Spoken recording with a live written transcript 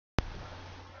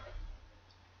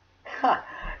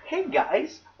Hey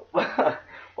guys,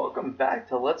 welcome back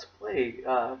to Let's Play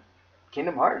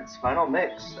Kingdom Hearts Final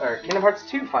Mix, or Kingdom Hearts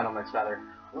 2 Final Mix rather.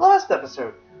 Last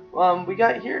episode, we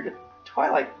got here to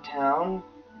Twilight Town,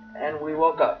 and we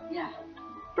woke up. Yeah.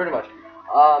 Pretty much.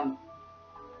 A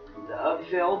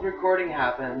failed recording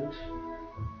happened,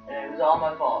 and it was all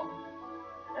my fault.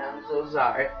 And I'm so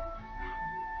sorry.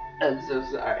 I'm so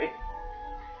sorry.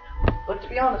 But to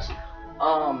be honest,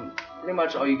 pretty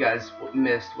much all you guys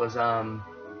missed was a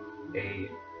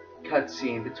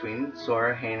cutscene between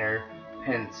Sora, Hayner,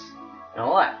 Pence, and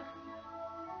Olaf.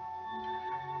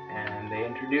 And they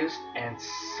introduced, and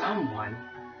someone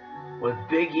with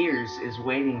big ears is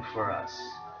waiting for us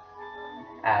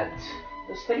at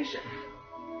the station.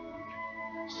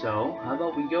 So, how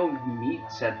about we go meet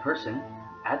said person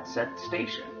at said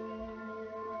station?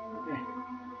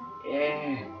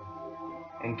 Yeah.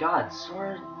 And God,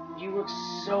 Sora, you look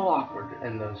so awkward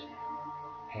in those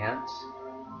pants.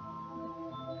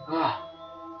 Ah,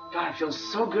 God, it feels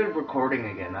so good recording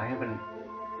again. I haven't,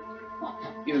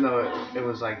 even though it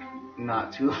was like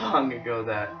not too long ago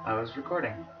that I was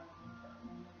recording.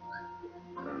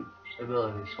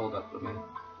 Abilities hold up with me.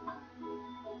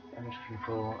 Damage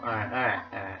control. Alright.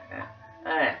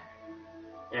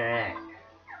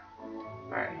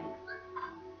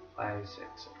 5, 6, 6.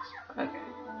 Okay.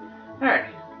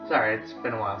 Alright. Sorry, it's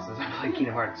been a while since I played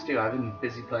Kingdom Hearts 2. I've been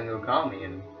busy playing Okami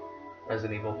and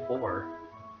Resident Evil 4.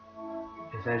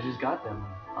 Because I just got them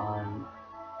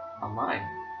online.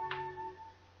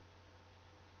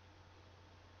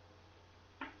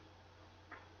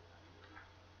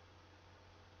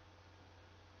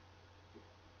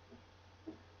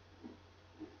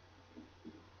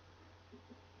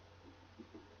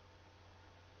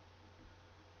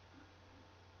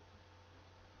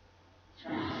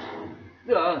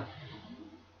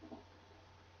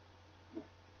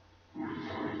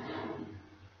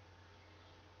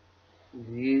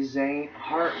 These ain't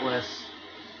heartless.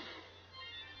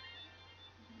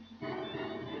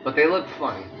 But they look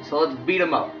funny, so let's beat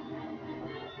them up.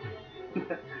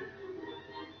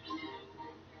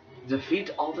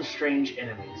 Defeat all the strange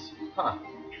enemies. Huh.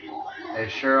 They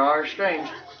sure are strange.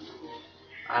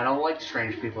 I don't like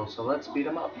strange people, so let's beat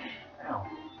them up. Ow.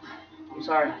 I'm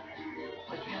sorry.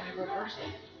 Why can't I reverse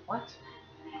it? What?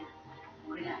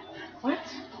 What?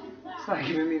 It's not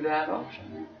giving me that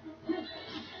option.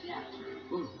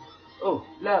 Ooh. Oh,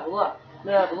 level up,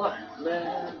 level up,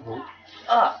 level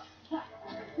up.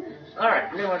 Alright,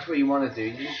 pretty much what you want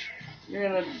to do. You're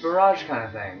in a barrage kind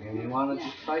of thing, and you want to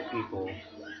just fight people.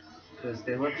 Because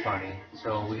they look funny,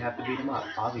 so we have to beat them up,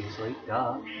 obviously.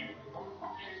 Duh.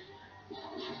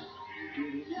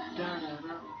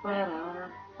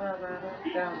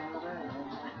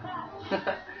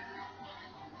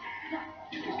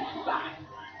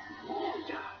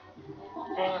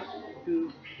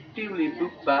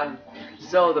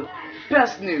 So the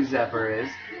best news ever is,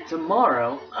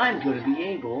 tomorrow I'm going to be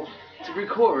able to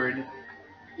record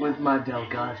with my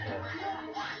Delgado.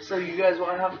 So you guys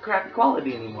won't have crap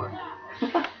quality anymore.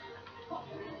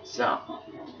 So,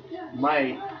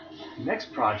 my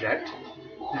next project,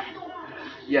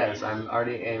 yes, I'm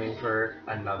already aiming for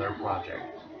another project.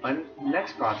 My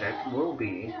next project will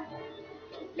be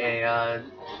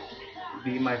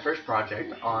my first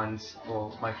project on,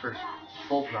 well, my first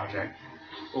full project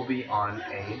will be on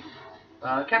a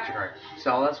capture card.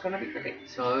 So that's going to be great.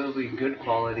 So it'll be good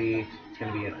quality. It's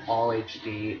going to be in all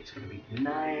HD. It's going to be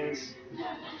nice.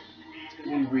 It's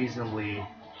going to be reasonably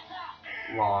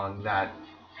long, that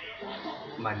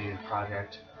my new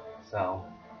project. So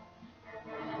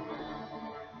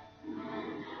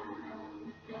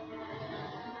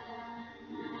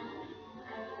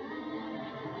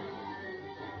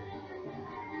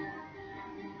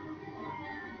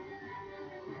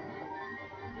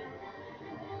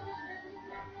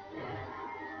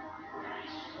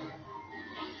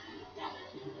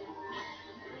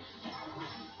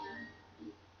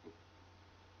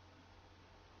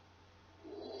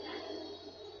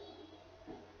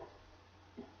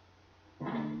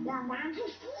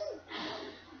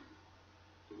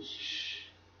Shh.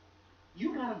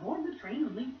 You gotta board the train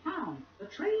and leave town. The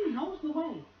train knows the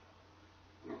way.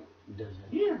 does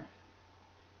it? Here.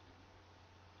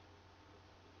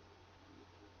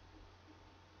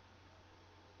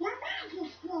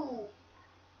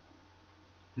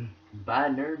 Bye,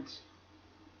 nerds.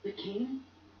 The king?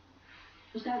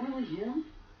 Was that really him?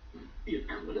 It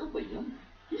could have been.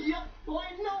 Yep,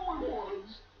 I know it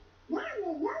was.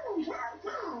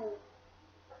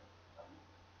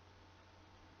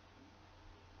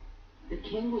 The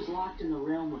king was locked in the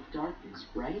realm of darkness,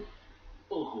 right?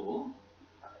 Uh-huh.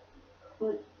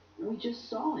 But we just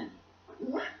saw him.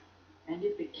 And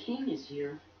if the king is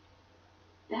here,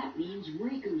 that means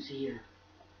Riku's here.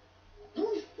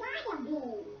 He's gotta be.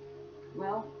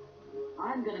 Well,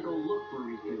 I'm gonna go look for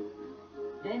Riku.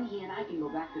 Then he and I can go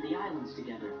back to the islands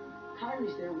together.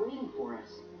 Kyrie's there waiting for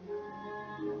us.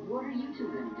 What are you two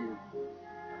gonna do?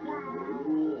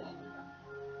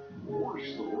 More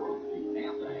sore? You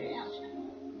have to ask.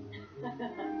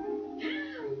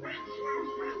 What's so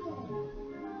funny?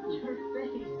 Your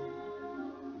face.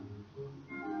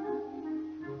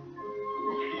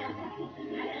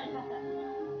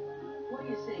 What do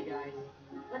you say, guys?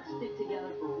 Let's stick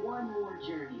together for one more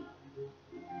journey.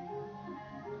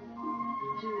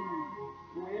 To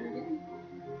where again?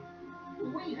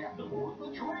 We have to board the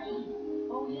train.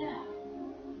 Oh yeah.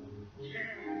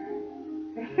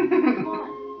 Come on.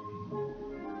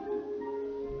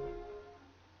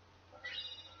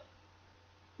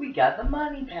 We got the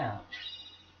money pouch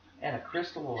and a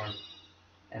crystal orb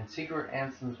and secret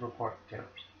Anson's report too.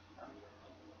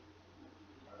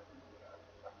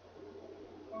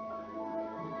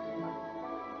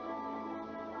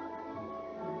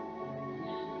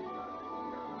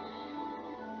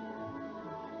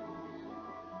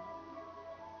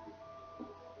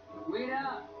 Wait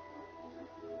up!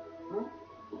 Huh?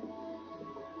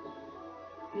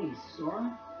 Hey,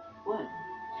 Sora? What?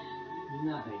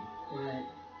 Nothing. But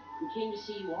we came to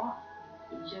see you off.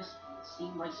 It just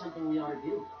seemed like something we ought to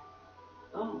do.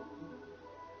 Oh.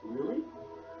 Really?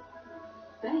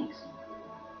 Thanks.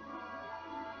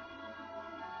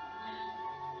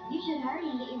 You should hurry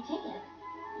and get your ticket.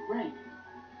 Right.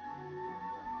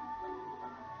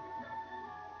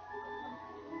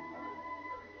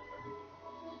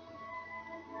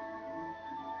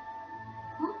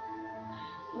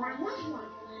 Why not?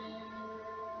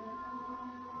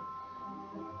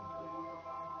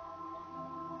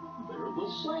 They're the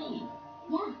same.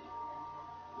 Yeah.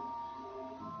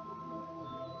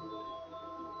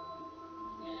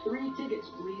 Three tickets,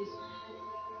 please.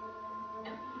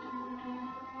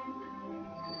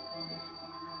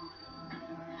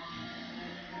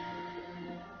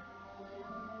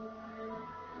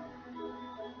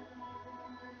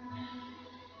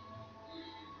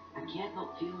 I can't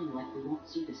help feeling like we won't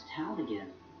see this town again.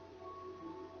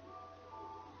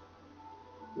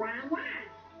 Why not?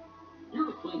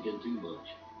 You're thinking too much.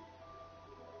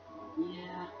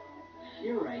 Yeah,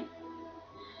 you're right.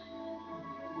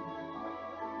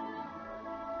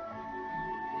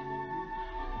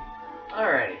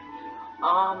 Alrighty.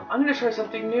 I'm gonna try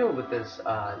something new with this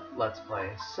Let's Play.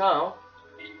 So,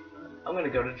 I'm gonna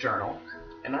go to Journal,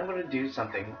 and I'm gonna do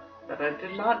something that I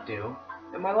did not do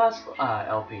in my last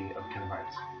LP of Kingdom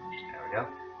Hearts. There we go.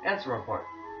 Ansem Report.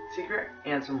 Secret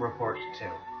Ansem Report 2.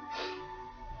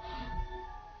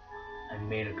 I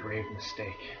made a grave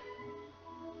mistake.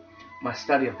 My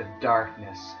study of the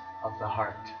darkness of the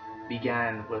heart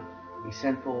began with the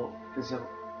sinful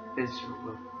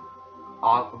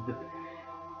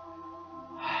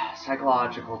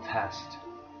psychological test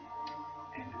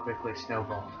and quickly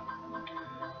snowballed.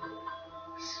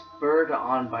 Spurred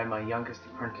on by my youngest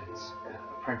apprentice,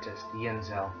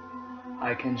 Yenzel,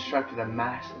 I constructed a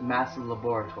massive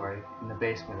laboratory in the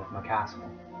basement of my castle.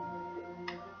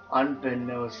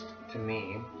 Unbeknownst to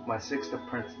me, my 6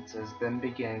 apprentices then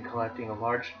began collecting a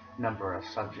large number of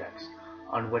subjects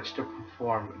on which to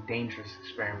perform dangerous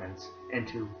experiments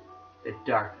into the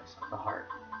darkness of the heart.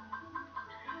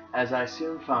 As I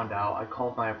soon found out, I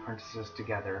called my apprentices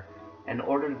together and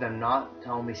ordered them not to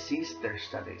only cease their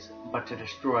studies, but to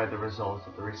destroy the results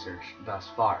of the research thus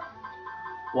far.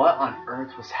 What on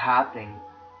earth was happening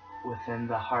within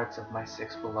the hearts of my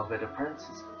 6 beloved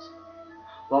apprentices?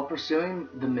 While pursuing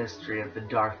the mystery of the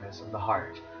darkness of the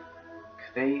heart,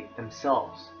 could they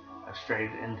themselves have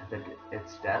strayed into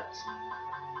its depths?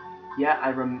 Yet I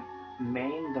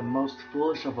remain the most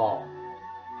foolish of all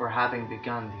for having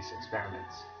begun these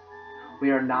experiments.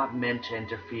 We are not meant to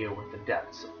interfere with the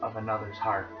depths of another's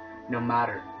heart, no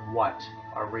matter what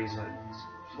our reasons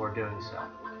for doing so.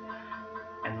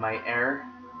 And my error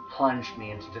plunged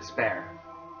me into despair.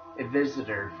 A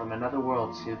visitor from another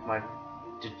world soothed my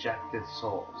dejected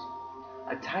souls.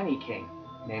 A tiny king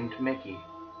named Mickey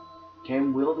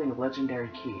came wielding a legendary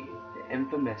key, the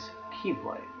infamous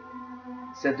Keyblade,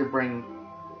 said to bring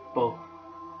both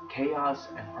chaos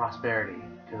and prosperity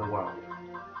to the world.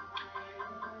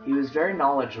 He was very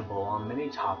knowledgeable on many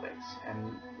topics,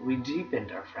 and we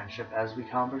deepened our friendship as we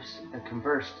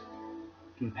conversed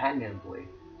companionably.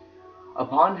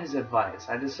 Upon his advice,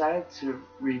 I decided to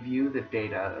review the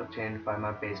data obtained by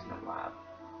my basement lab.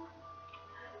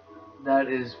 That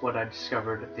is what I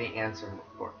discovered at the Ansem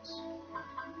reports.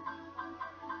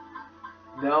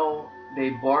 Though they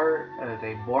bore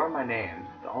my name.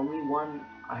 The only one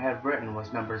I had written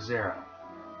was number 0.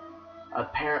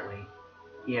 Apparently,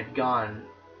 he had gone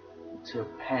to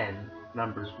pen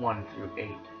numbers 1 through 8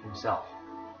 himself.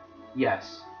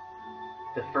 Yes,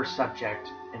 the first subject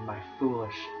in my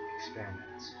foolish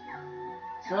experiments.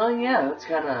 So yeah, that's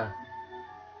kind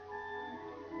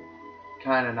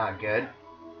of not good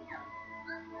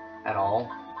at all.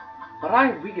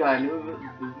 But we got a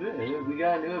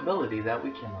new ability that we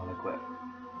cannot equip.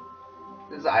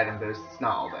 This is item boost. It's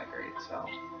not all that great, so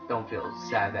don't feel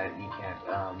sad that you can't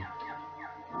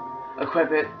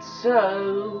equip it.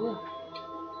 So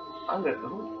I'm gonna.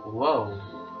 Whoa,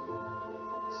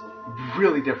 it's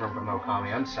really different from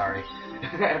Okami. I'm sorry.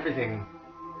 Everything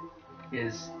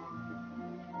is.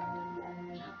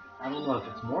 I don't know if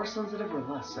it's more sensitive or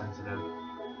less sensitive,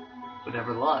 but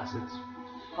nevertheless, it's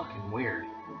fucking weird.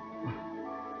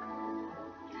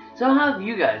 So how have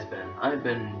you guys been? I've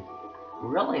been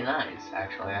really nice,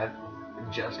 actually. I've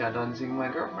just got done seeing my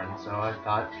girlfriend, so I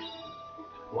thought,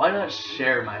 why not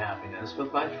share my happiness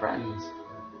with my friends?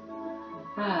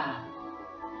 I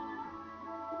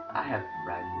have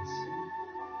friends.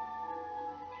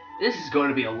 This is going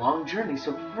to be a long journey,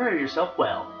 so prepare yourself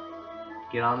well.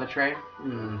 Get on the train?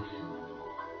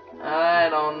 I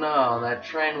don't know. That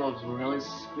train looks really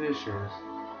suspicious.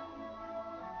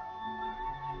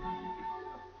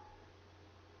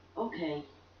 Okay,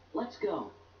 let's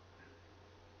go.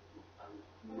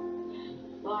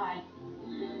 Bye.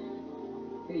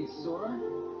 Hey, Sora?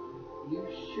 You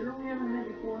sure we haven't met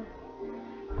before?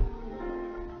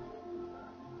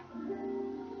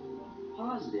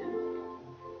 Positive.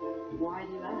 Why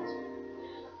do you ask?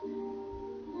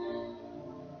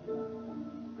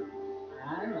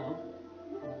 I don't know.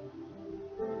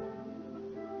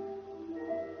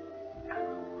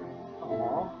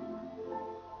 Aww.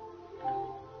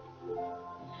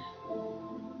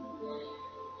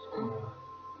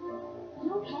 You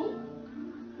okay?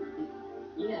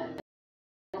 Yeah,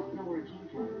 I don't know where it came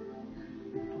from.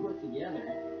 We're together.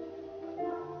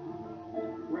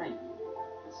 Right.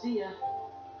 See ya.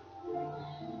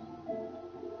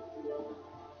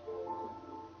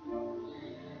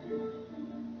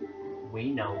 We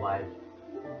know why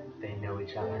they know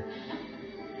each other.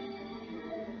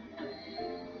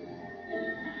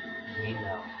 We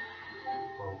know,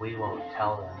 but we won't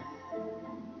tell them.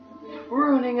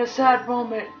 Ruining a sad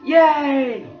moment!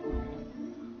 Yay!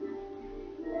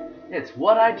 It's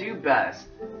what I do best.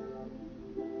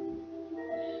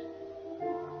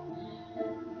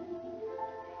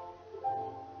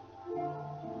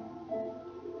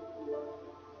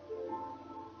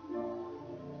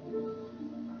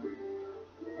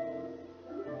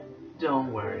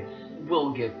 Don't worry,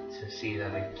 we'll get to see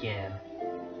them again.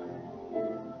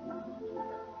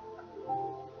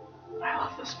 I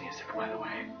love this music, by the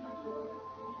way.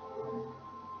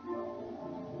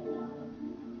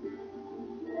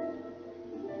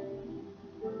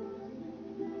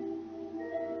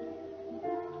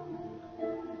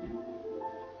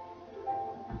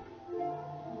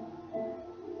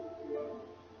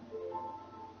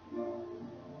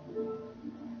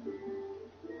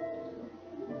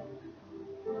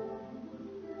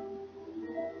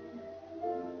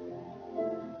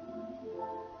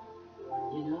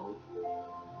 You know,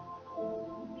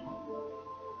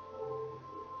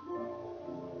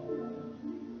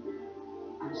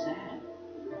 I'm sad.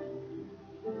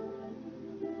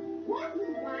 What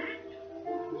was that?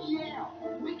 Yeah,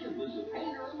 we can visit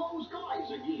Hater and those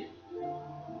guys again.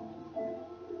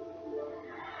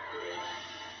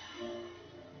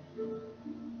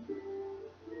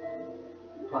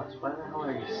 Plus, why the hell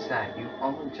are you sad? You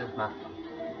only just met them.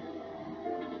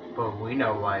 But we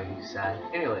know why he's sad.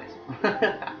 Anyways.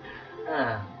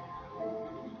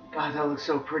 God, that looks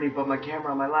so pretty, but my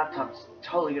camera on my laptop's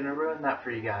totally gonna ruin that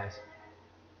for you guys.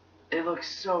 It looks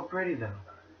so pretty though.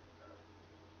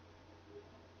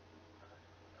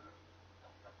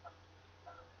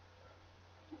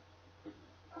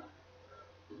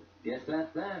 Guess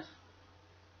that's that.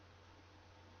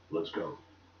 Let's go.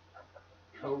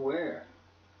 Go where?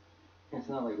 It's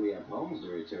not like we have homes to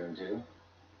return to.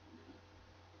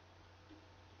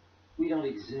 We don't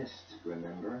exist,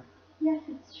 remember? Yes,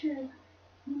 it's true.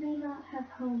 We may not have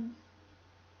homes.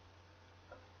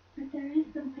 But there is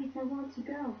some place I want to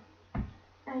go.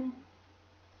 And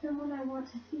someone I want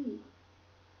to see.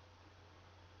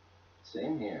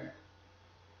 Same here.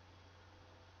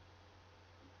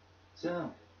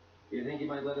 So, you think you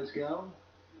might let us go?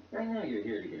 I know you're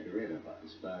here to get rid of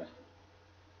us, but...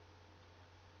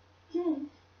 Jin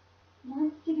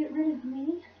wants to get rid of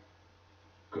me?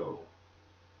 Go.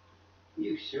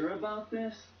 You sure about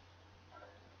this?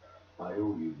 I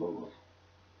owe you both.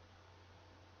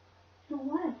 For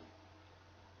what?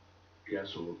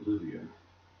 Castle Oblivion.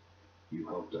 You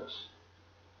helped us.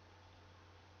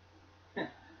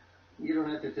 You don't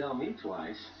have to tell me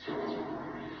twice.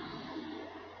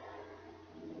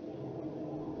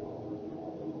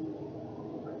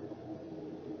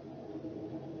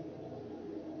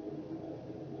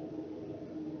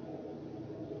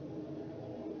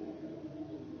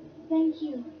 Thank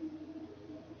you.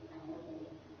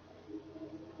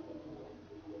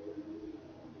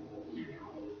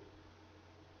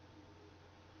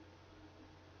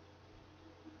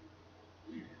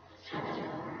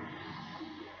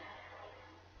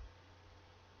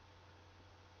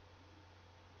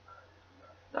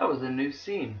 That was a new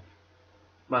scene.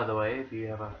 By the way,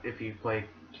 if you play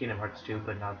Kingdom Hearts 2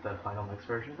 but not the Final Mix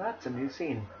version, that's a new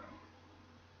scene.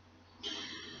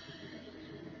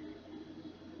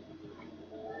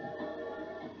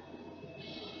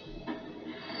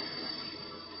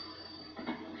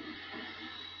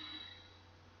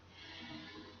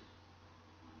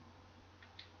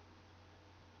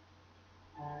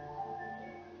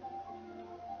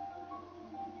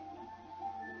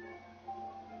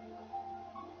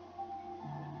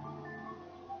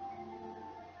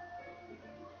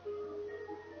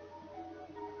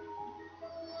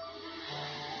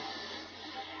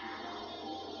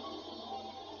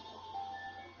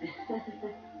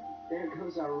 There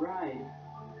goes our ride.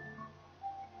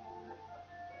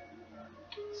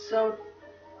 So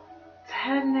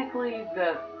technically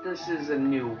this is a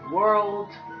new world,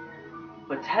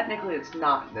 but technically it's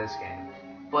not this game.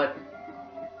 But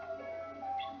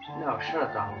no, shut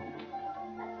up, Donald.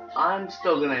 I'm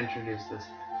still gonna introduce this.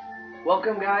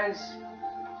 Welcome, guys,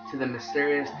 to the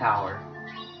Mysterious Tower.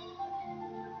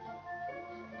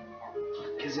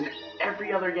 Because in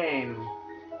every other game,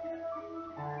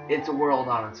 it's a world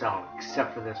on its own,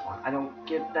 except for this one. I don't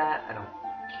get that. I don't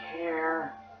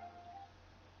care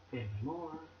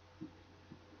anymore.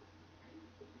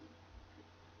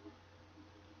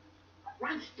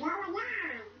 What's going on?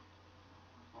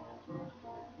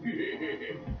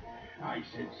 I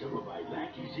sent some of my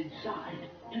lackeys inside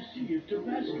to see if the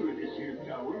master of this here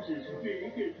tower's as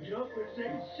big and tough as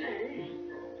they say.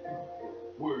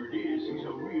 Word is he's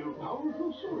a real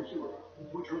powerful sorcerer,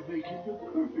 which would make him the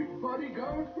perfect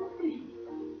bodyguard for me.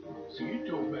 See, it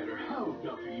don't matter how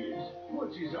tough he is.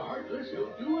 Once he's a Heartless,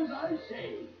 he'll do as I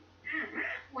say.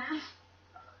 Well?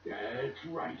 That's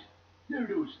right. They're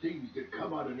those things that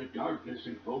come out of the darkness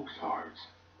in folks' hearts.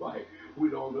 Why,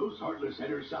 with all those Heartless at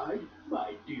her side,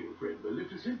 my dear friend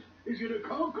Maleficent is gonna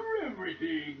conquer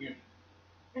everything.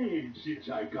 And since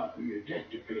I got me a debt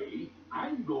to pay,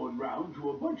 I'm going round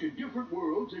to a bunch of different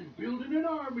worlds and building an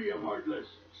army of Heartless,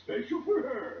 special for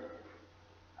her.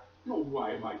 Oh,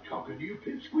 why am I talking to you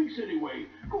pipsqueaks anyway?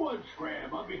 Go on,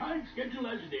 Scram, I'm behind schedule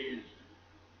as it is.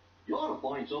 You ought to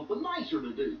find something nicer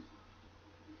to do.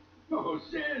 Oh,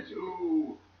 says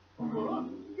who?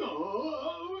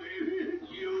 Oh,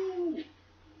 it's you!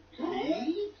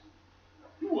 See?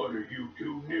 What are you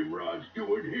two Nimrods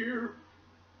doing here?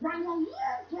 What are you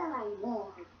doing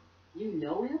there? You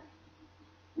know him?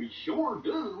 We sure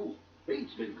do.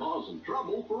 Pete's been causing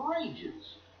trouble for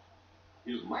ages.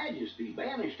 His Majesty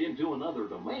vanished into another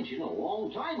dimension a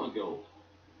long time ago.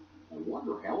 I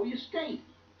wonder how he escaped.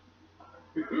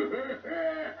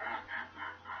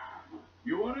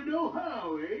 You want to know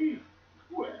how, eh?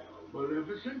 Well,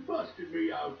 Maleficent busted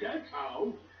me out, that's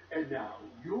how. And now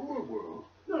your world,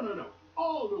 no,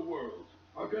 all the worlds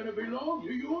are gonna belong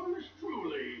to yours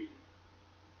truly.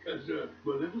 'Cause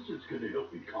Maleficent's gonna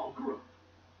help me conquer them.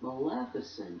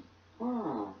 Maleficent?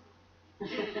 Huh.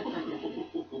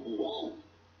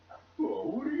 Oh,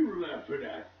 what are you laughing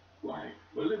at? Why,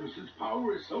 Maleficent's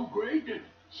power is so great that...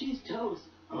 She's toast.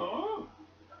 Huh?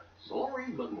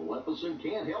 Sorry, but Maleficent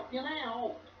can't help you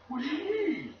now. What do you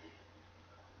mean?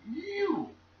 You!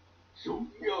 So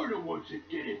you're the ones that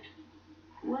did it.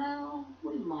 Well,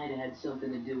 we might have had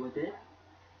something to do with it.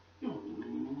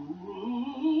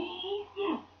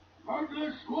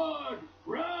 Heartless Squad,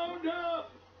 round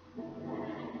up!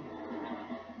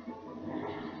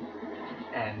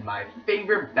 And my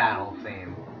favorite battle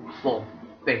theme. Well,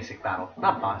 basic battle,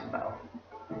 not boss battle.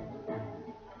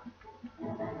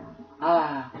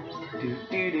 Do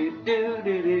do do do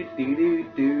do do do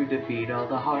do defeat all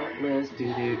the Heartless,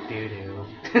 do do do do.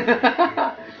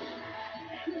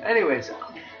 Anyways,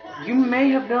 you may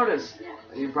have noticed,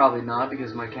 you probably not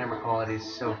because my camera quality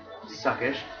is so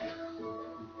suckish.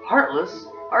 Heartless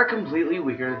are completely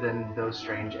weaker than those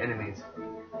strange enemies.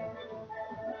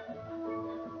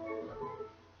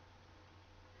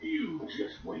 You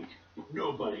just wait.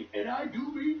 Nobody Nobody, and I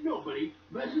do mean nobody,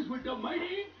 messes with the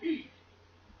mighty Pete.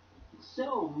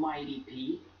 So, Mighty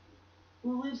Pete,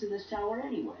 who lives in this tower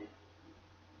anyway?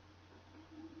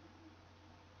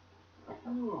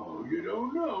 Oh, you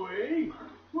don't know, eh?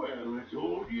 Well, it's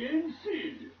old Yen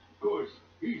Sid. Of course,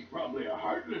 he's probably a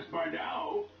heartless by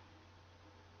now.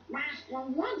 Master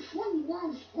Winston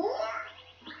was here.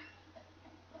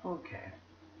 Okay.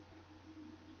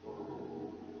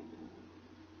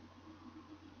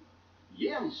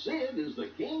 Yen Sid is the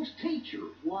king's teacher.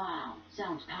 Wow,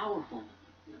 sounds powerful.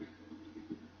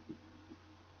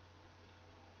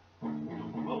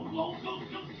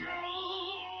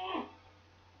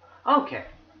 Okay,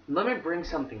 let me bring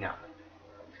something up.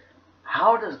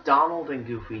 How does Donald and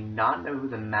Goofy not know who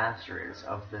the master is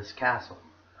of this castle,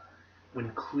 when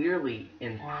clearly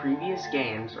in previous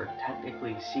games, or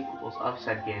technically sequels of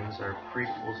said games, or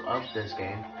prequels of this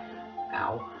game,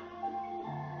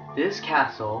 this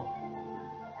castle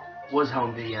was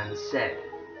home to Yen Sid?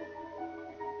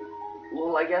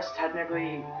 Well, I guess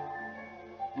technically,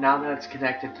 now that it's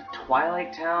connected to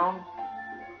Twilight Town,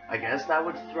 I guess that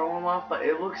would throw him off, but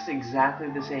it looks exactly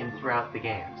the same throughout the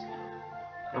games.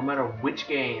 No matter which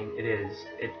game it is,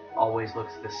 it always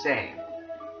looks the same.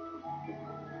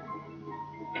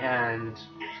 And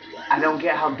I don't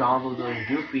get how Donald and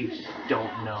Goofy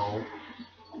don't know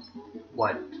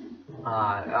what,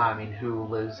 who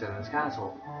lives in this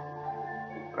castle.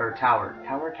 Or tower,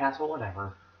 castle,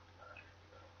 whatever.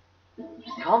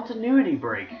 Continuity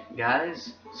break,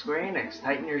 guys. Square Enix,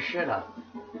 tighten your shit up.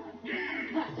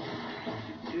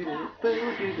 Defeat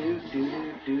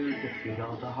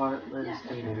all the heartless.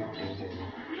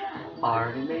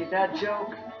 Already made that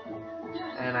joke,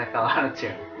 and I fell out of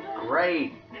tune.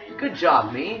 Great, good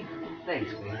job, me.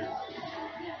 Thanks, me.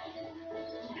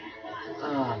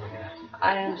 Oh my god,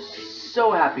 I am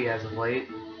so happy as of late.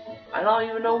 I don't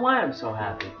even know why I'm so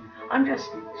happy. I'm just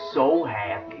so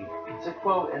happy. It's a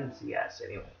quote NCS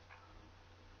anyway.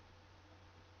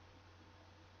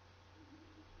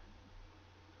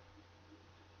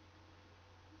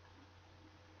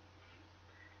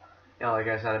 Yeah, like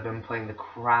I said, I've been playing the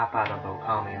crap out of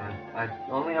Okami, and I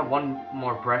only have one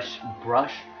more brush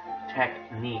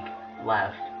technique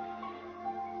left.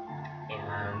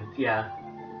 And yeah,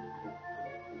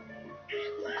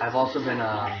 I've also been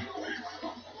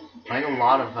playing a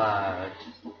lot of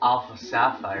Alpha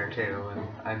Sapphire too, and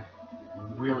I'm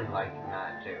really liking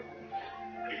that too.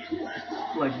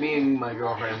 Like, me and my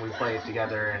girlfriend, we play it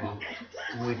together and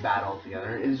we battle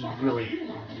together. It is really,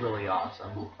 really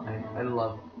awesome. I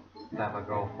love that my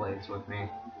girl plays with me.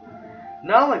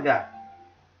 Not like that.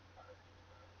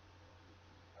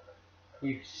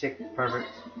 You sick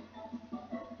perverts.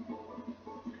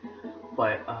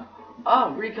 But,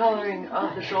 recoloring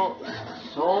of the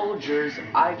soldiers.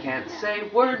 I can't say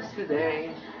words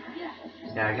today.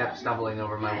 Yeah, I kept stumbling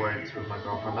over my words with my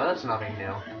girlfriend, but that's nothing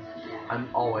new. I'm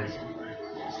always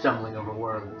stumbling over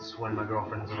words when my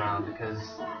girlfriend's around because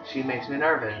she makes me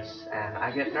nervous, and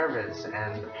I get nervous,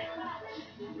 and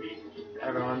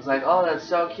everyone's like, oh, that's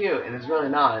so cute, and it's really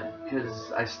not,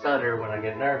 because I stutter when I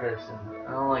get nervous, and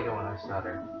I don't like it when I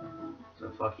stutter.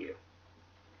 So fuck you.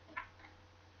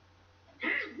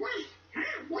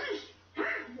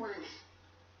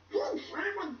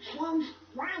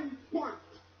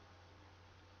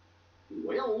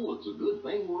 Well, it's a good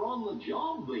thing we're on the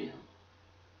job then.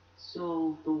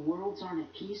 So, the worlds aren't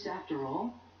at peace after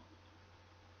all?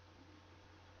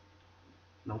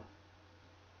 Nope.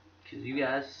 Because you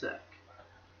guys suck.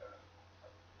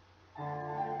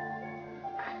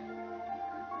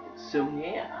 So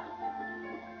yeah.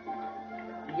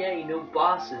 Yay, no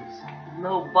bosses.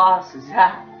 No bosses,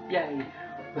 ha! Yay.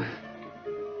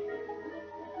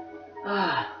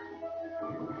 Ah.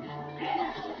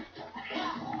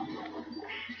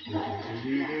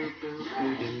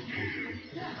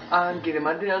 I'm getting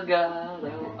my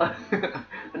Delgado.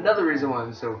 Another reason why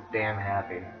I'm so damn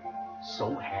happy.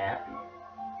 So happy.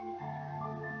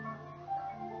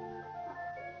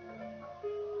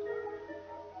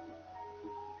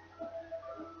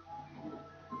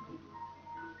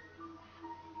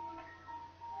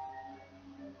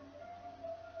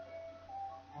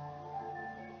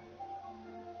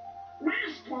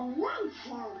 Master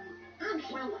Winston, I'm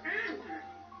from Anna.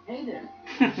 Hey there.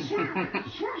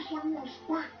 Show some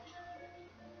respect.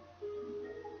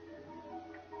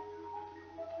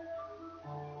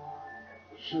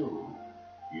 So,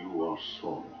 you are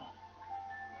Sora.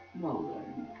 Now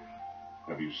then,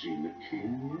 have you seen the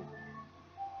king yet?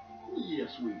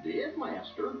 Yes, we did,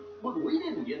 Master, but we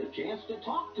didn't get a chance to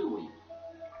talk to him.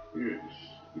 Yes,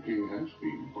 the king has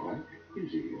been quite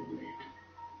busy of late.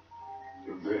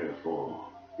 Therefore,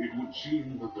 it would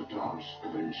seem that the task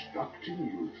of instructing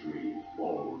you three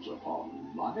falls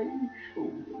upon my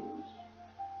shoulders.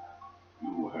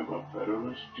 You have a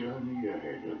perilous journey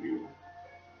ahead of you.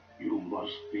 You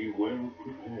must be well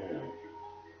prepared.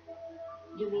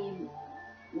 You mean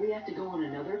we have to go on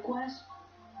another quest?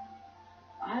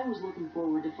 I was looking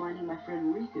forward to finding my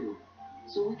friend Riku,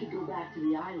 so we could go back to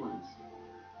the islands.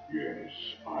 Yes,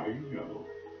 I know.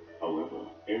 However,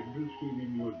 everything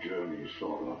in your journey,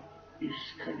 Sora, is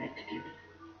connected.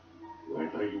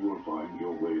 Whether you will find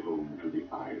your way home to the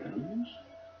islands,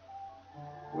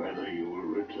 whether you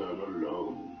will return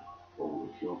alone or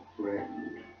with your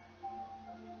friend,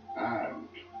 and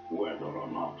whether or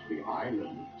not the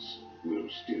islands will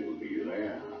still be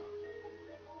there.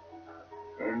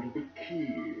 And the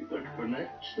key that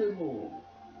connects them all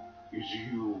is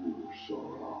you,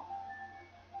 Sora.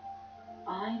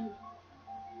 I'm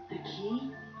the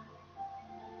key?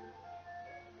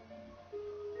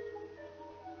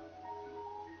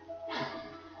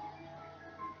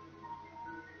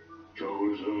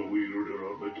 Chosen wielder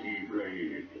of the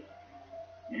Keyblade,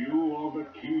 you are the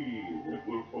key that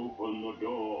will open the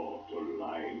door to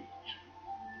light.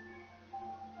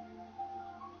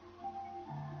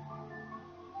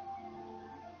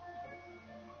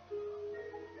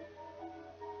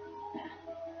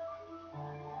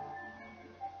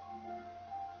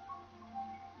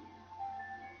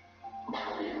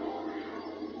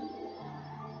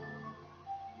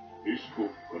 This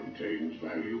book contains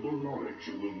valuable knowledge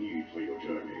you will need for your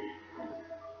journey.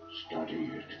 Study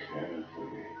it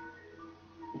carefully.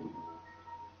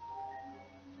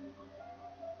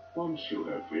 Once you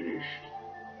have finished,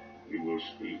 we will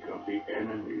speak of the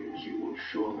enemies you will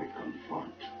surely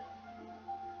confront.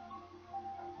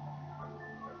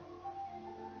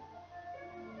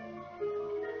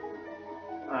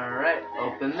 Alright,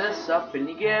 open this up and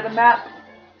you get a map.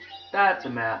 That's a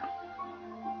map.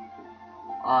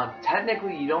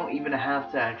 Technically you don't even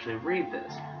have to actually read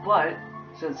this, but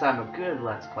since I'm a good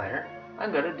Let's Player,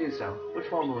 I'm gonna do so.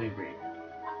 Which one will we read?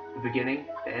 The beginning,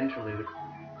 the interlude,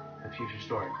 the future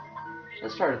story.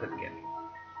 Let's start at the beginning.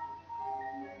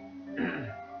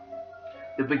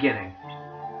 The beginning.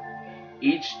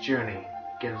 Each journey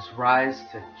gives rise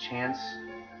to chance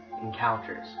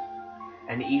encounters,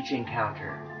 and each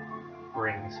encounter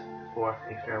brings forth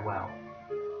a farewell.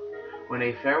 When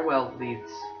a farewell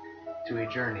leads to a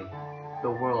journey, the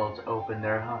worlds open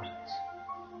their hearts.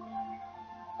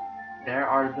 There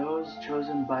are those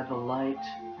chosen by the light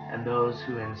and those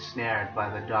who are ensnared by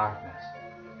the darkness,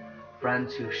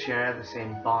 friends who share the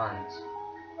same bonds,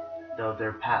 though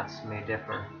their paths may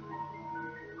differ.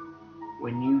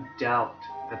 When you doubt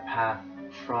the path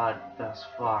trod thus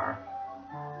far,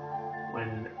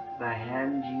 when the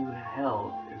hand you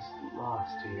held is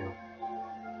lost to you,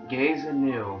 gaze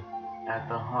anew at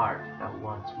the heart that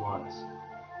once was,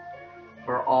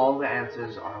 for all the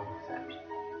answers are within.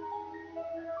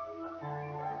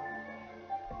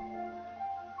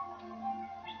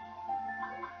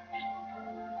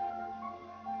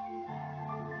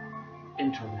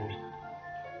 Interlude.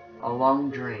 A long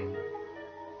dream,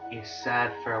 a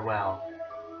sad farewell,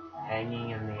 hanging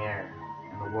in the air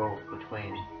and the world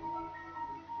between.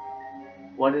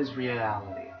 What is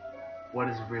reality? What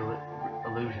is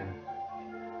illusion?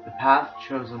 The path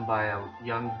chosen by a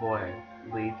young boy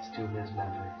leads to his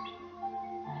memories.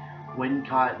 When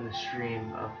caught in the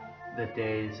stream of the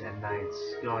days and nights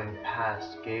going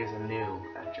past, gaze anew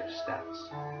at your steps.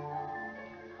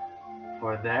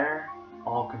 For there,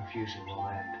 all confusion will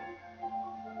end.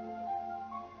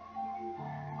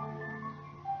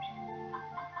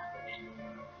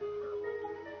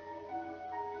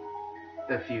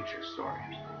 The future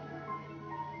story.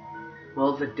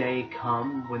 Will the day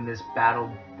come when this battle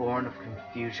born of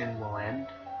confusion will end?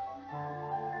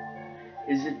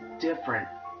 Is different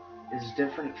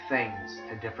things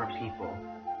to different people?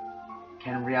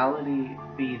 Can reality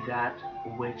be that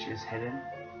which is hidden?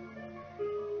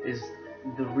 Is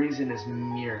the reason is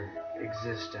mere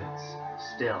existence,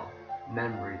 still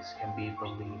memories can be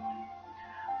believed.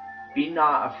 Be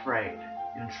not afraid,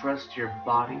 entrust your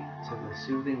body to the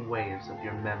soothing waves of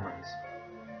your memories.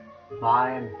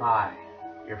 By and by,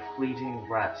 your fleeting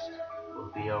rest will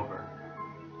be over,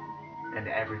 and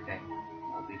everything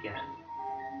will begin.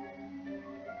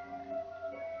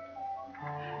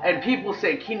 And people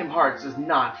say Kingdom Hearts is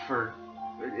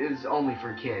only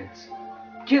for kids.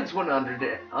 Kids wouldn't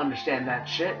understand that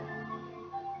shit.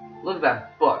 Look at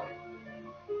that book.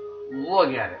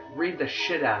 Look at it. Read the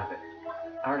shit out of it.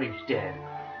 I already did.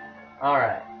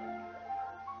 Alright.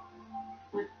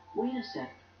 But wait a sec.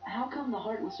 How come the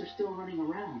Heartless are still running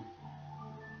around?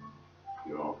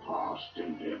 Your past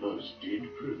endeavors did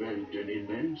prevent an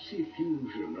immense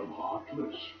effusion of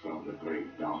Heartless from the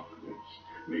great darkness.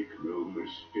 Make no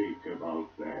mistake about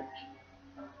that.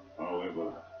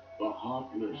 However, the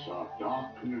Heartless are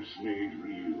darkness made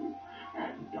real,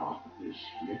 and darkness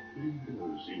yet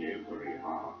lingers in every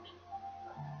heart.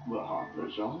 The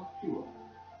Heartless are pure,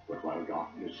 but while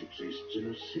darkness exists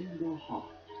in a single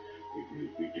heart, it may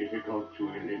be difficult to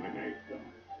eliminate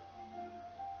them.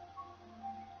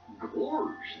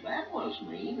 Gorge, that must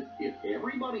mean if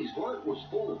everybody's heart was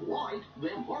full of light,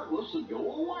 then Heartless would go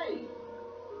away.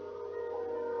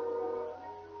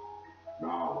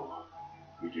 Now,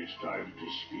 it is time to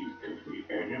speak of the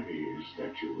enemies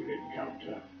that you will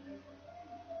encounter.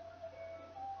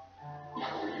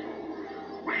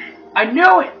 I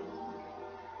knew it!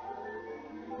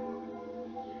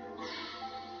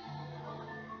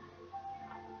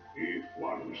 If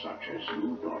one such as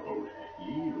you, Donald,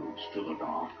 yields to the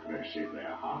darkness in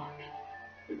their heart,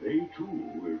 they too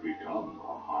will become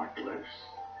heartless.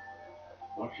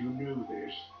 But you know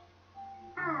this.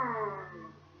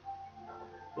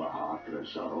 The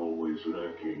Heartless are always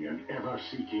lurking and ever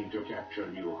seeking to capture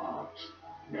new hearts.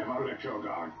 Never let your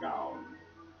guard down.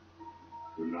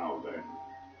 Now then.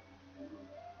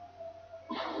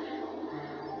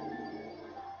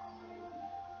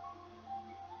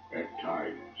 At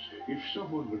times, if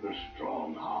someone with a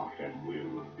strong heart and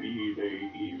will, be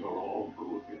they evil or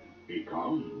good,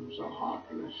 becomes a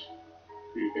Heartless,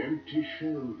 the empty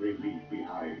shell they leave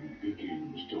behind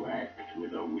begins to act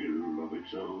with a will of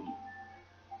its own.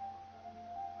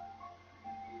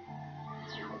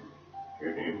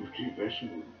 An empty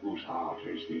vessel whose heart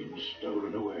has been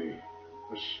stolen away.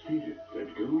 A spirit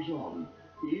that goes on,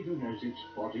 even as its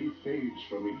body fades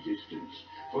from existence.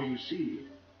 For you see,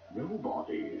 no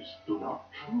bodies do not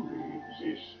truly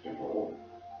exist at all.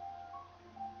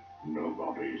 No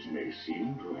bodies may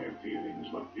seem to have feelings,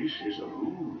 but this is a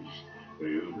ruse.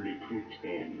 They only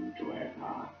pretend to have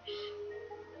hearts.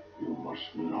 You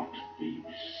must not be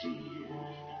deceived.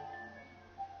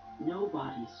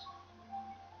 Nobodies.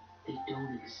 They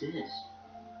don't exist.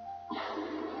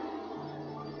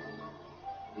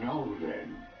 Now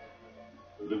then,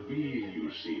 the being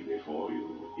you see before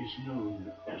you is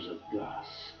known as a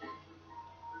dusk.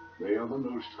 They are the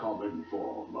most common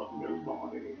form of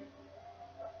nobody.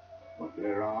 But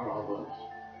there are others,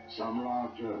 some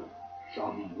larger,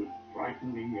 some with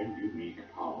frightening and unique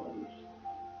powers.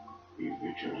 Be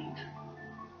vigilant.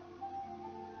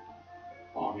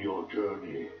 On your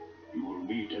journey, you will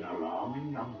meet an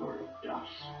alarming number of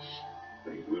dusks.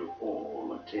 They will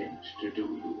all attempt to do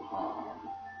you harm.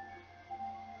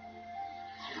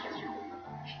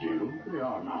 Still, they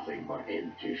are nothing but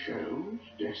empty shells,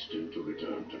 destined to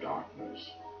return to darkness.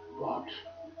 But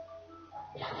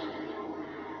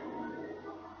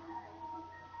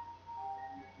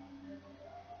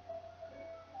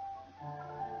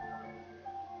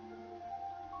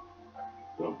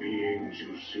the beings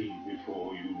you see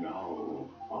before you now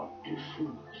are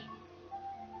different.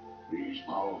 These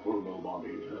powerful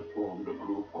nobodies have formed a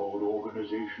group called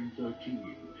Organization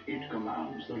 13. It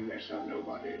commands the lesser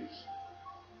nobodies.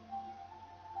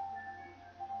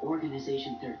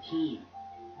 Organization 13.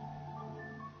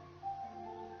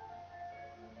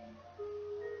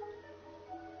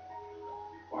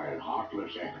 While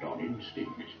Heartless act on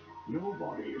instinct,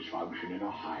 nobodies function in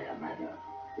a higher manner.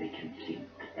 They can think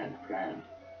and plan,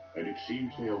 and it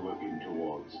seems they are working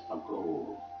towards a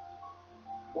goal.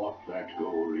 What that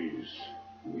goal is,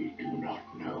 we do not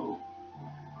know.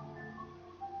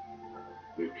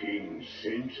 The king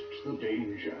sensed the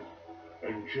danger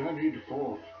and journeyed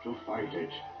forth to fight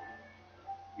it.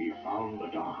 He found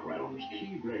the Dark Realm's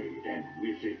keyblade and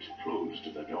with it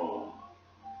closed the door.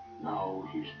 Now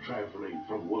he's traveling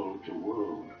from world to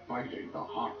world, fighting the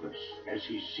Heartless as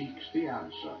he seeks the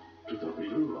answer to the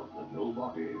riddle of the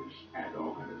Nobodies and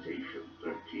Organization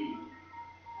 13.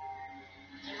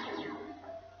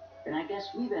 Then I guess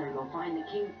we better go find the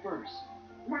king first.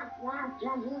 But what do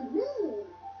you mean?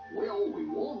 Well, we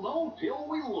won't know till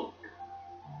we look.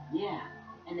 Yeah,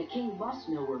 and the king must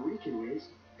know where Riku is,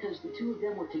 because the two of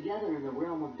them were together in the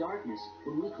realm of darkness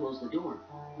when we closed the door.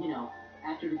 You know,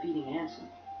 after defeating Ansem.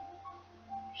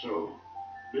 So,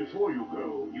 before you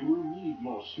go, you will need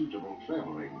more suitable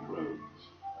traveling clothes.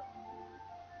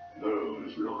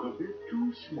 Those look a bit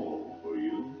too small for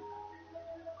you.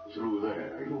 Through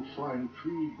there, you'll find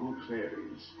 3 good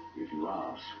fairies. If you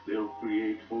ask, they'll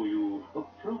create for you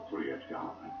appropriate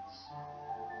garments.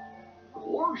 Of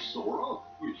course, Sora.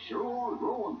 You sure are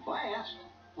growing fast.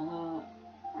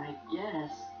 I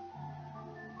guess.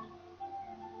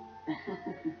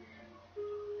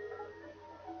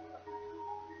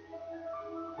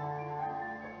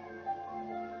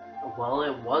 Well,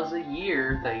 it was a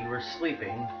year that you were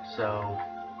sleeping, so...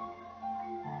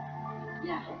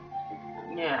 Yeah.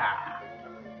 Yeah.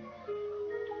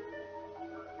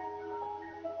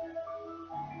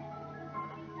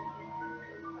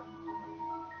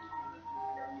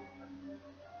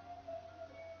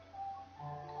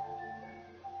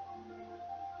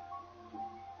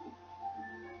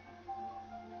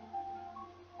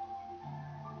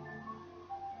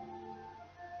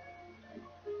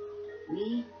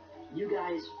 Me, you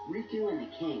guys, Riku, and the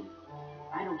King.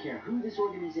 I don't care who this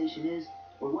organization is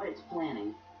or what it's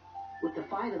planning. With the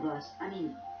 5 of us, I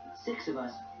mean, 6 of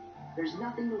us, there's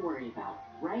nothing to worry about,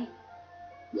 right?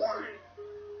 Yeah.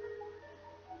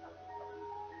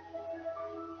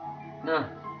 No.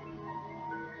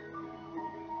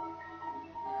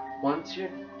 Once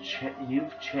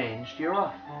you've changed, you're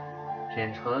off.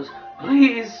 Change clothes,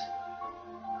 please.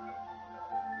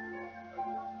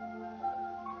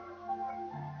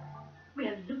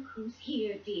 Well, look who's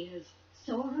here, dears.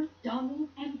 Sora, Donald,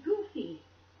 and Goofy.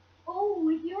 Oh,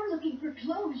 if you're looking for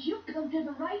clothes, you've come to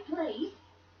the right place.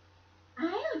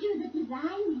 I'll do the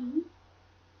designing.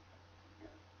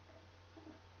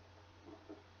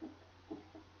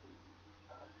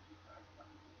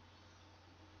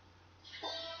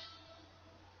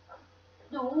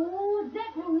 No,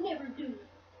 that will never do.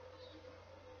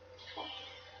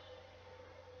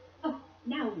 Oh,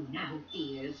 now,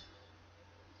 dears.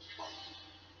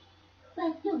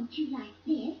 But don't you like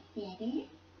this better?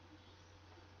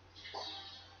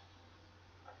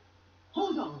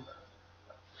 Hold on.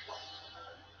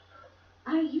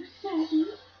 Are you certain?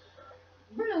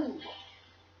 Blue.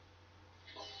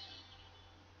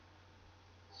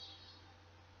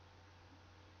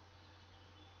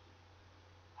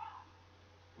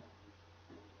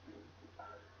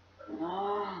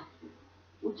 Ah,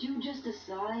 would you just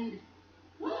decide?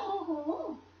 Oh,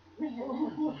 well.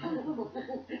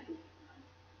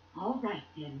 All right,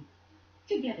 then.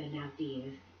 Together now,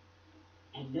 dears.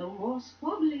 And no more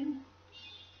squabbling.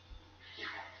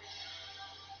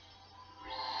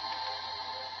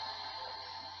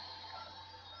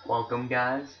 Welcome,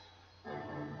 guys,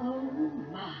 Oh,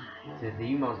 my. to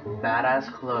the most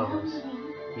badass clothes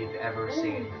you've ever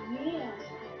seen. Oh, yes.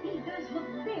 He does look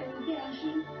very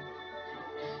dashing.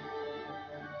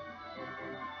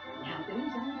 Now,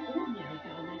 those aren't ordinary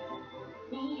garments.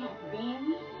 They have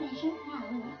very special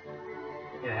powers.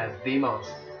 It has the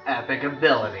most epic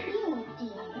ability. Good,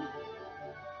 dear.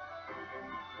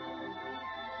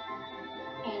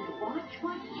 And watch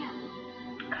what happens.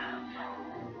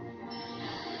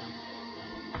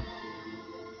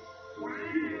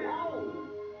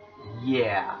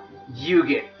 Yeah, you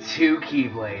get 2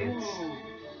 Keyblades.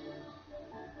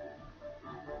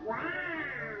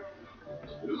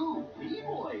 Ooh,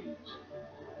 Keyblades.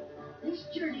 This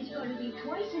journey's going to be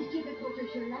twice as difficult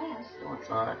as your last. No, it's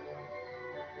not.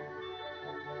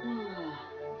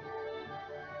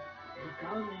 The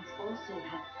garments also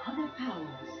have other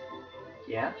powers.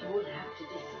 Yeah? You'll have to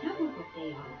discover what they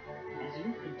are as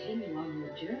you continue on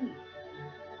your journey.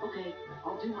 Okay,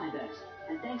 I'll do my best.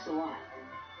 And thanks a lot.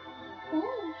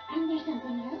 Oh, and there's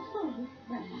something else for you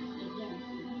from Master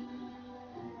Jensen.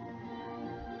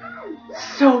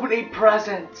 So many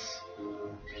presents!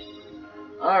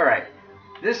 Alright,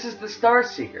 this is the Star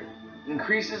Seeker.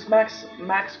 Increases max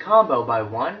combo by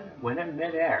 1 when in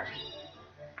midair.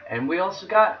 And we also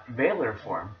got Valor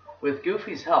Form. With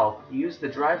Goofy's help, use the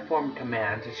Drive Form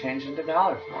command to change into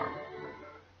Valor Form.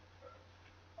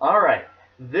 Alright,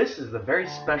 this is the very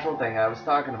special thing I was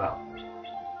talking about.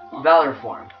 Valor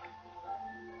Form.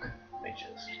 Let me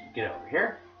just get over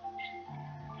here.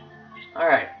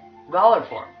 Alright, Valor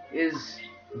Form is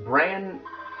brand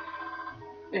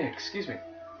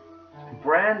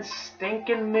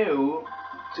stinking new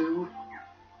to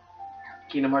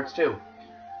Kingdom Hearts 2.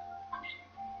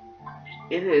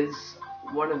 It is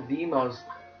one of the most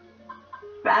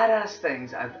badass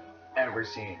things I've ever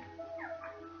seen.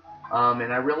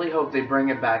 And I really hope they bring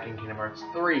it back in Kingdom Hearts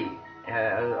 3,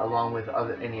 along with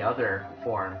any other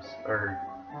forms, or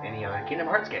any other Kingdom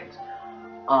Hearts games.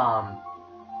 What are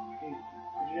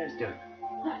you guys doing?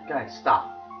 Guys,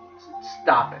 stop.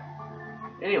 Stop it.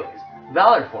 Anyways,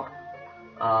 Valor Form.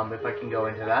 If I can go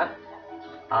into that.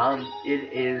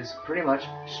 It is pretty much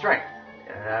strength.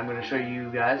 And I'm going to show you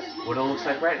guys what it looks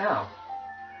like right now.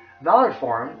 Valor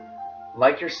Form,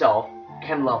 like yourself,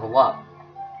 can level up.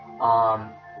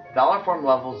 Valor Form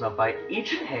levels up by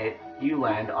each hit you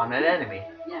land on an enemy.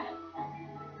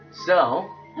 So,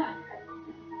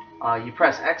 you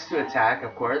press X to attack,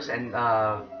 of course, and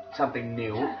something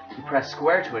new, you press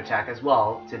square to attack as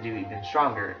well to do even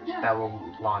stronger. That will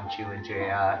launch you into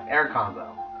a air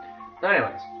combo. So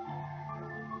anyways,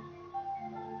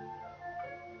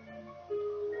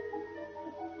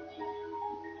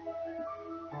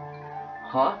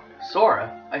 Huh?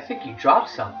 Sora, I think you dropped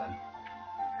something.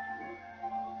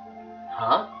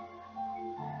 Huh?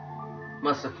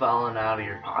 Must have fallen out of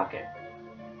your pocket.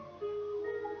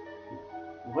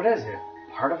 What is it?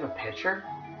 Part of a picture?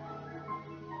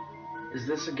 Is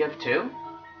this a gift too?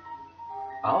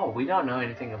 Oh, we don't know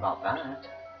anything about that.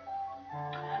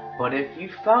 But if you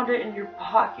found it in your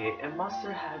pocket, it must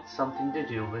have had something to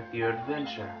do with your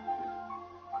adventure.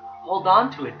 Hold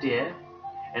on to it, dear.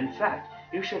 In fact,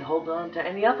 you should hold on to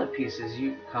any other pieces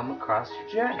you come across your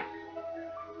journey.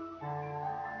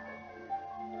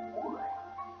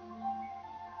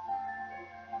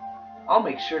 I'll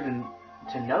make sure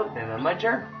to note them in my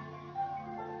journal.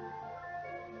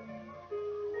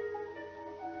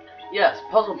 Yes,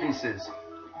 puzzle pieces.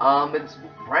 It's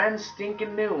brand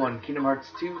stinking new on Kingdom Hearts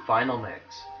 2 Final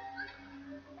Mix.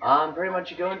 Pretty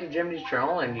much you go into Jiminy's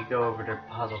journal and you go over to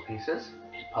puzzle pieces,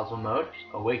 puzzle mode,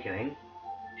 awakening.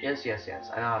 Yes,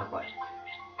 I know how to play.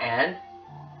 And,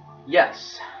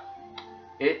 yes,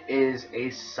 it is a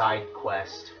side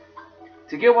quest.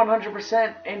 To get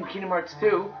 100% in Kingdom Hearts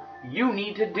 2, you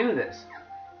need to do this,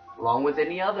 along with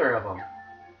any other of them,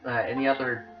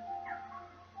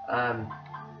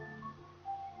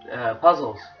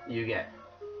 puzzles you get.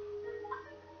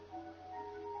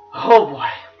 Oh boy,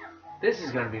 this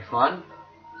is gonna be fun.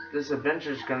 This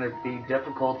adventure is gonna be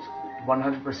difficult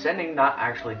 100%ing, not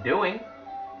actually doing.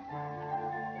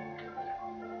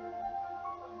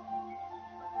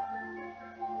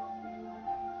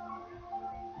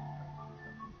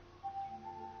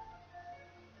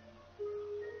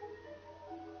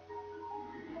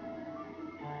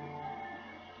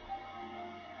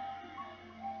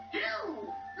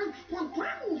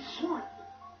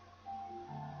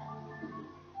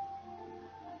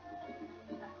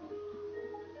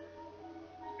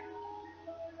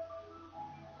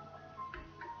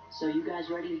 So you guys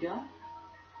ready to go?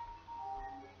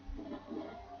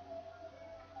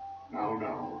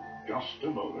 Now, just a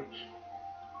moment.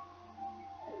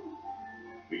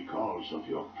 Because of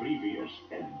your previous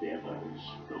endeavors,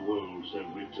 the worlds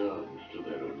have returned to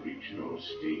their original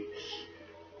states.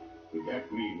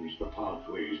 That means the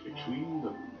pathways between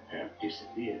them have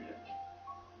disappeared.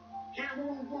 How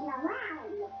will we get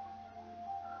around?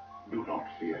 Do not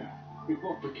fear. If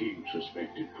what the king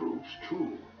suspected proves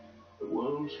true, the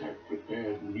worlds have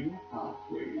prepared new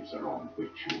pathways along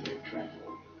which you may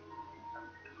travel.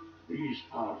 These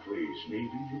pathways may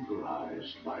be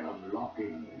utilized by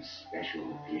unlocking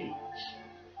special gates.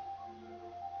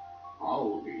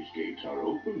 How these gates are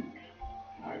opened,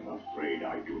 I'm afraid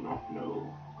I do not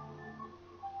know.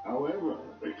 However,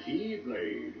 the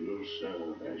Keyblade will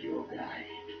serve as your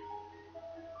guide.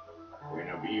 When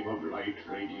a beam of light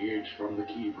radiates from the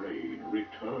Keyblade,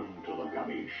 return to the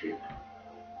gummy ship.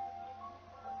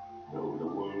 Though the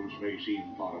worlds may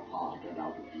seem far apart and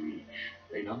out of reach,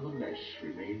 they nonetheless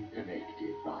remain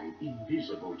connected by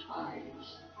invisible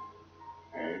ties,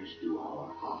 as do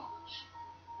our hearts.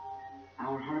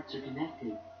 Our hearts are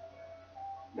connected.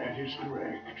 That is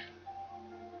correct.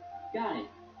 Got it.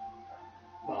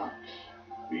 But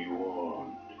be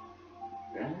warned,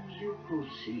 as you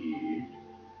proceed,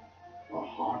 the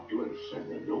heartless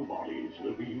and the nobodies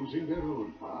will be using their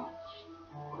own paths,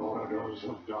 corridors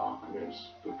of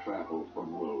darkness to travel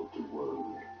from world to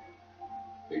world.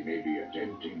 They may be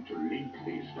attempting to link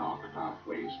these dark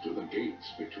pathways to the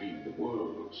gates between the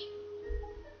worlds.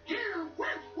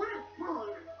 What's that for?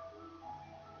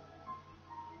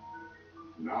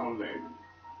 Now then,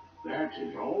 that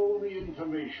is all the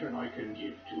information I can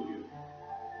give to you.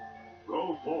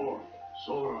 Go forth,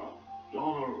 Sora,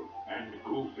 Donald, and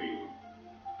Goofy.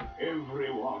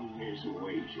 Everyone is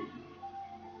waiting.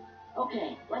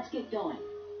 Okay, let's get going.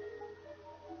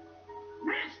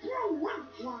 Master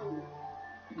Watson!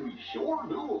 We sure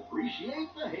do appreciate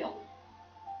the help.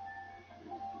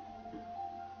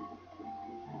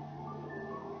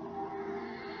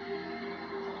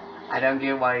 I don't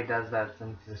get why he does that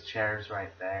since his chair's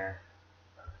right there.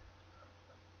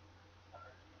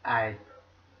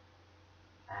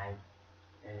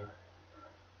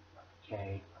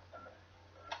 Okay.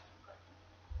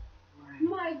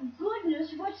 My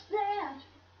goodness, what's that?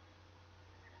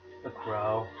 A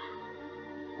crow.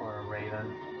 Or a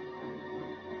raven.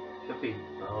 Could be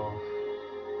both.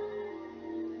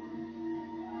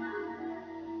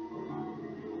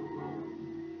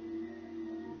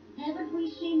 Haven't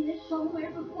we seen this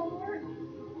somewhere before?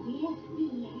 Yes,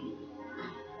 dear. I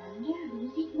wonder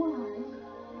whose it was.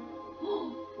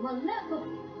 Oh,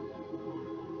 Maleficent!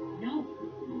 No,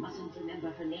 mustn't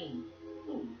remember her name.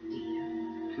 Oh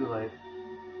dear. Too late.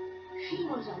 She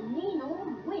was a mean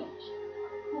old witch.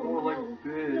 Oh, like no,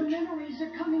 bitch. the memories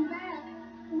are coming back.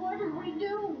 What do we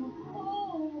do?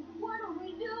 Oh, what do we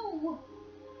do?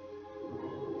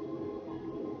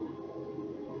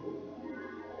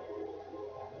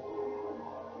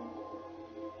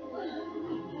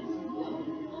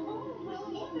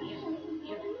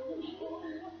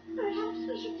 Perhaps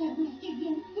we should tell Mr.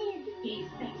 Gilstead. Yes,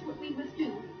 that's what we must do.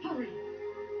 Hurry.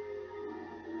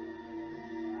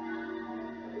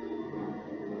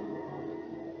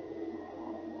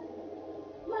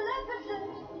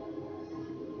 Maleficent!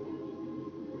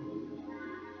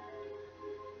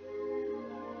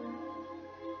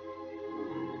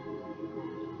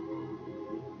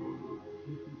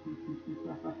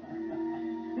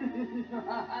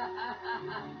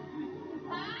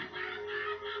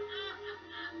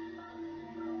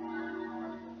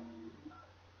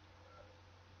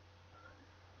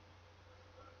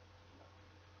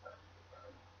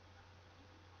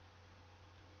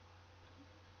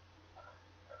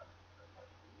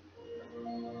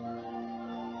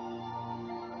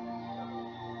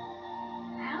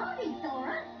 Howdy,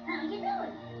 Sora. How you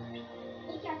doing?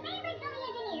 It's your favorite gummy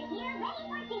engineer here, ready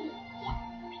for duty. Yep.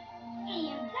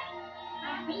 And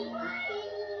happy party!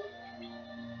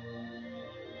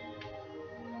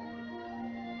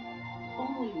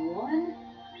 Only one?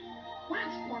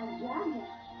 That's the youngest.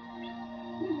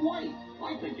 Wait, I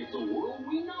think it's a world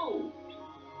we know.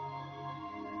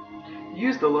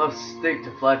 Use the left stick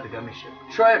to fly the gummy ship.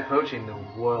 Try approaching the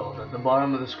world at the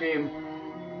bottom of the screen,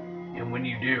 and when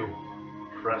you do,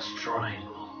 press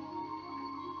triangle.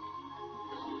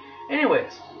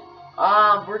 Anyways,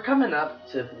 we're coming up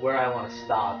to where I want to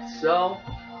stop, so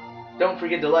don't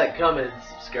forget to like, comment, and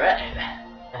subscribe.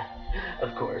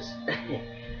 Of course.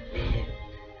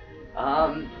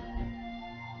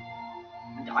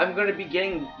 I'm going to be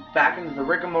getting back into the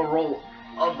rigmarole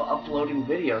of uploading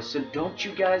videos, so don't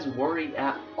you guys worry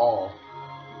at all.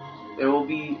 There will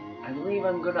be, I believe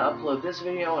I'm going to upload this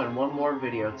video and one more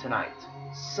video tonight.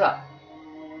 So,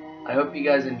 I hope you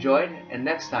guys enjoyed, and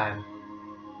next time,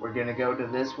 we're going to go to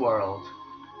this world.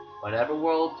 Whatever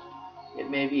world it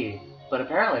may be, but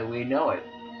apparently we know it.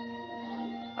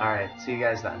 Alright, see you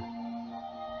guys then.